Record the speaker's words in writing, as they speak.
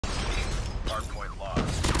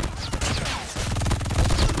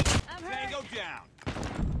down.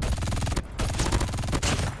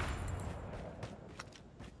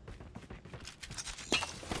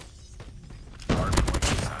 Hardpoint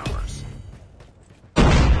is ours.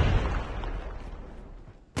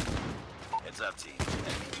 Heads up, team.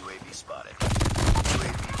 Enemy UAV spotted.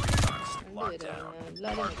 UAV recon locked down.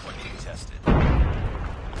 Hardpoint contested.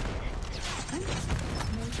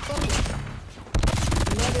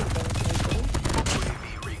 UAV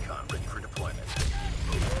recon ready for deployment.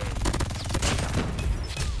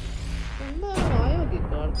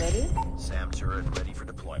 SAM turret ready for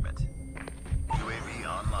deployment. UAV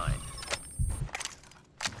online.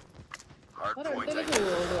 Hardpoint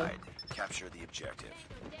identified. Capture the objective.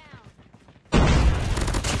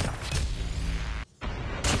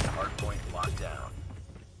 Hardpoint locked down.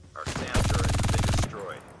 Our SAM turret has been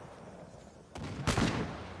destroyed.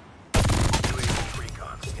 UAV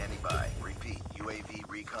recon standing by. Repeat, UAV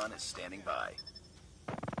recon is standing by.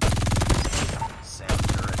 SAM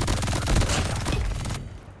turret ready for deployment.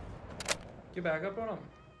 You back up on him?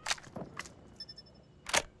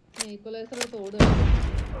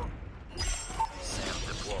 SAM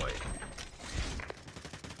deployed.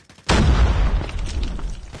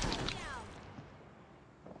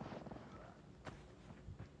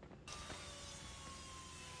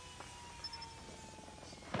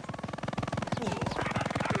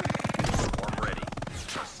 Swarm ready.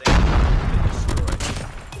 Our SAM turret has been destroyed.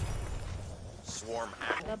 Swarm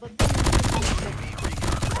active. UAV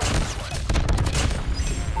recon ready for deployment.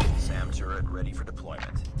 SAM turret ready for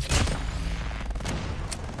deployment.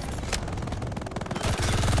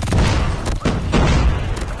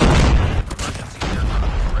 Emergency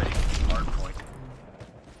aircraft ready. Hardpoint.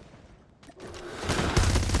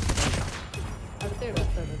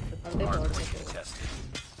 Hardpoint contested.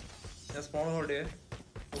 Yeah, spawn hold here.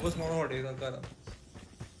 Over spawn hold here.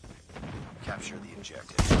 Capture the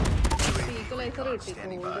objective. UAV recon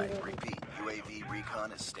standing by. Repeat, UAV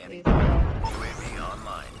recon is standing by. UAV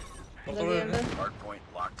online. Hardpoint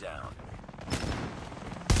locked down.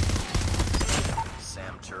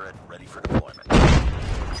 SAM turret ready for deployment.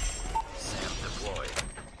 SAM deployed.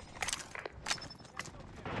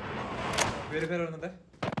 Where are you?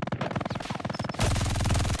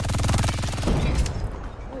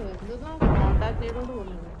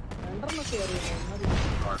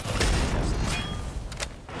 Hardpoint contested.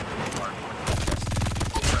 Hardpoint contested.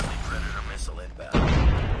 Friendly Predator missile inbound.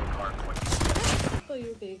 Hardpoint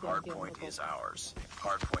contested. Hardpoint is ours.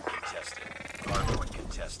 Hardpoint contested. Hardpoint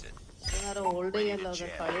contested. Ready to jam.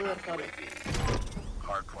 UAV.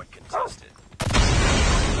 Hardpoint contested.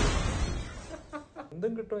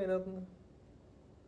 എന്തും കിട്ടും അതിനകത്തുനിന്ന്